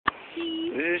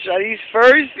This is Shawty's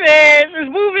first fish.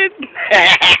 It's moving.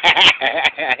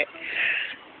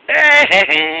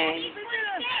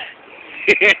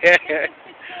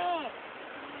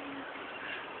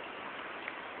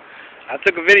 I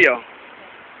took a video.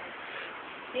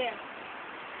 Yeah.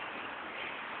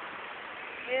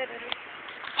 Yeah,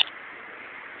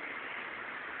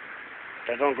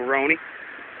 That's Uncle Roni.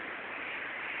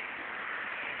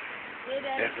 Daddy.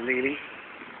 That's Lily.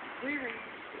 Riri.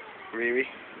 Riri.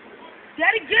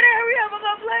 Daddy, get it! Hurry up! I'm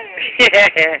not playing.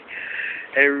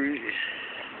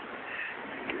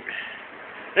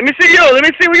 Let me see you. Let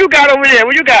me see what you got over there.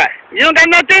 What you got? You don't got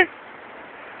nothing?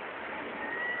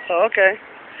 Oh, okay.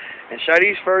 And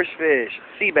Shawty's first fish,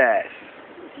 sea bass.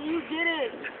 You get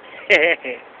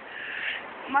it.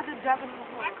 I'm about to drop it in the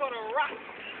hole. I caught a rock.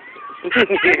 I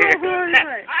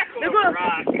caught a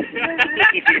rock.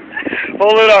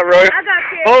 Hold it up, Roy. I got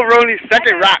scared. Hold Roni's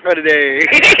second rock of the day.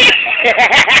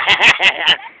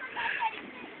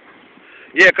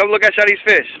 Yeah, come look at Shawty's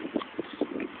fish.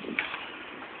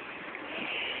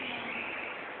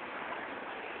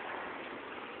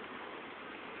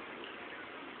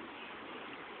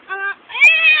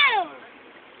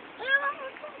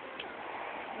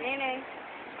 Nene.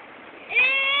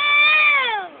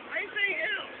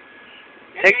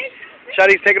 Take,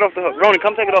 Shawty, take it off the hook. Roni,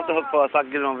 come take it off the hook for us so I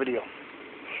can get it on video.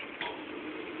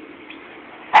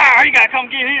 Ah, you gotta come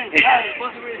get him.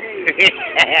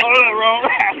 Hold up, Ron.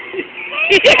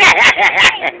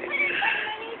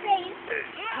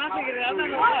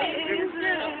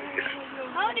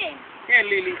 Hold it. Here,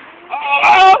 Lily.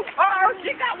 Oh,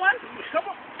 she got one. Come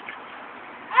on.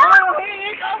 Oh, here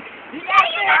you go. You got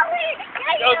it.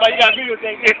 You got video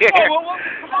thing.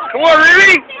 Come on,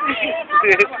 Riri.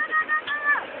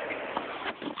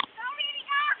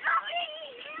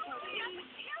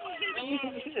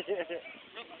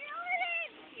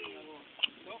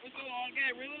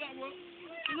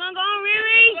 You gonna go on,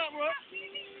 Riri?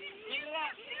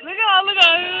 Look at her, look at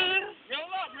her.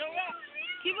 Roll up.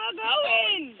 Keep on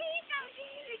going.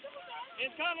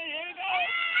 It's coming, here it goes.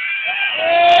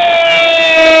 Hey!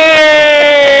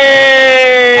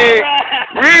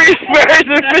 Riri's first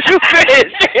official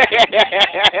fish.